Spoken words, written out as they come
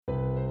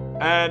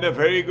And a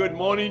very good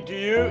morning to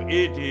you.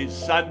 It is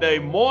Sunday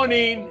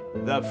morning,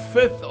 the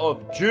 5th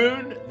of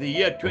June, the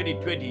year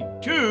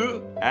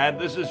 2022. And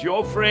this is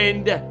your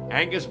friend,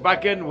 Angus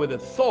Buchan, with a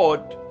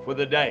thought for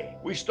the day.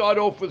 We start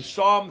off with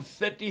Psalm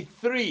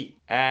 33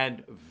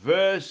 and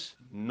verse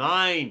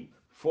 9.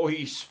 For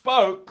he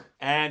spoke,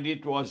 and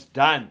it was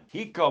done.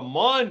 He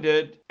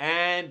commanded,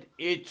 and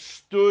it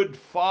stood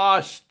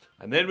fast.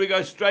 And then we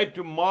go straight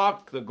to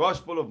Mark, the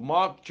Gospel of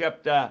Mark,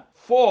 chapter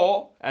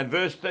 4 and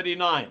verse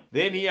 39.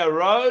 Then he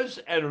arose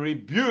and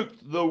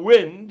rebuked the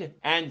wind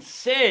and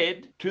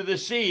said to the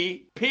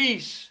sea,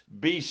 Peace,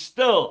 be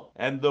still.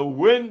 And the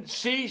wind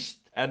ceased,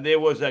 and there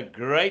was a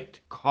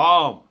great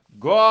calm.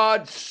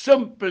 God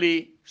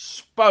simply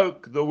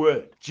spoke the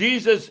word.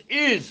 Jesus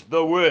is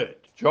the word.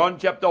 John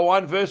chapter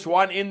 1 verse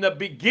 1, in the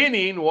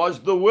beginning was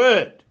the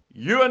word.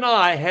 You and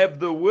I have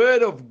the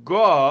word of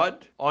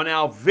God on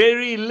our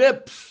very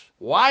lips.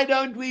 Why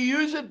don't we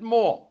use it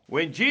more?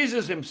 When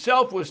Jesus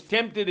himself was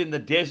tempted in the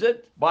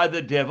desert by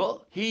the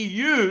devil, he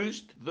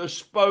used the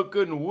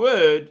spoken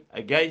word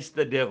against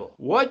the devil.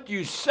 What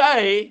you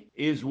say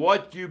is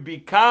what you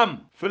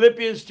become.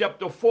 Philippians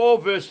chapter 4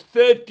 verse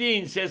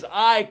 13 says,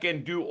 I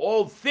can do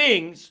all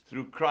things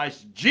through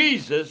Christ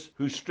Jesus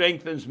who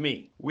strengthens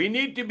me. We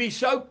need to be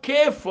so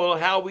careful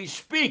how we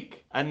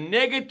speak. A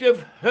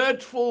negative,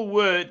 hurtful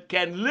word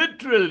can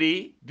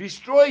literally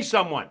destroy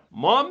someone.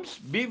 Moms,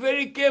 be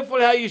very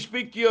careful how you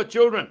speak to your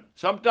children.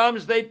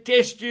 Sometimes they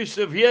test you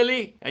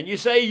severely and you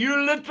say,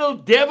 you little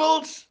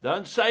devils.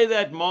 Don't say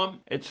that,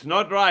 Mom. It's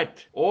not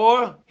right.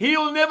 Or,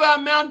 he'll never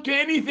amount to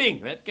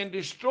anything. That can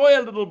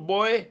destroy a little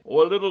boy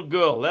or a little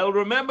girl. They'll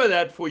remember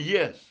that for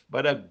years.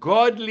 But a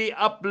godly,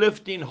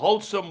 uplifting,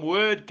 wholesome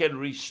word can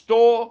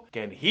restore,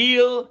 can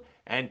heal,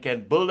 and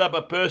can build up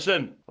a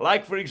person.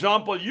 Like, for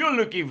example, you're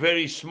looking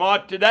very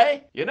smart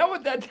today. You know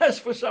what that does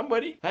for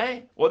somebody?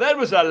 Hey? Well, that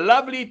was a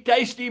lovely,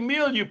 tasty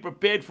meal you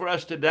prepared for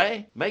us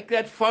today. Make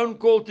that phone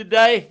call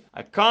today.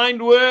 A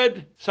kind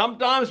word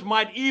sometimes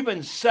might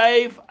even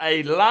save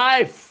a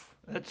life.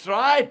 That's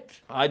right.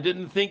 I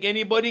didn't think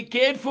anybody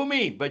cared for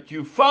me, but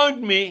you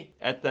phoned me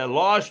at the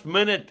last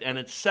minute and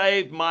it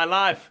saved my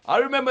life. I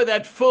remember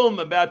that film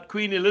about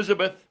Queen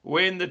Elizabeth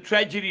when the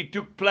tragedy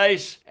took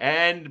place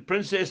and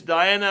Princess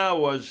Diana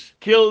was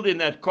killed in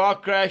that car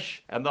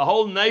crash and the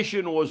whole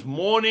nation was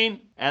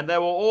mourning. And they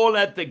were all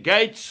at the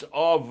gates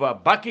of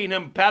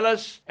Buckingham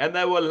Palace, and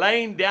they were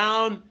laying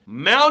down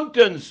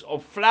mountains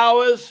of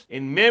flowers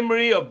in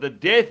memory of the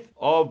death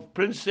of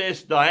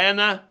Princess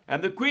Diana.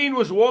 And the Queen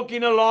was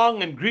walking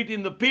along and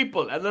greeting the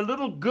people, and the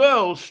little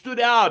girl stood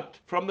out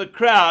from the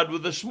crowd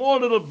with a small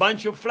little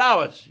bunch of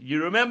flowers.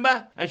 You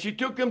remember? And she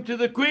took them to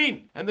the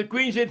Queen. And the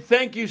Queen said,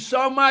 thank you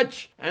so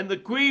much. And the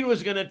Queen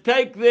was going to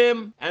take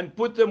them and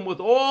put them with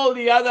all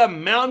the other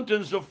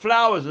mountains of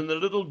flowers. And the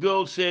little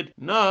girl said,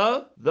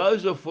 no,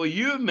 those are for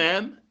you,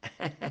 ma'am.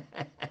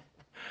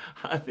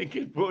 I think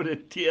it brought a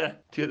tear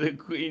to the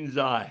Queen's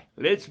eye.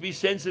 Let's be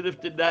sensitive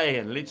today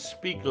and let's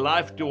speak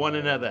life to one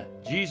another.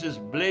 Jesus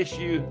bless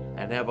you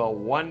and have a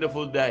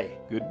wonderful day.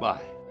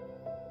 Goodbye.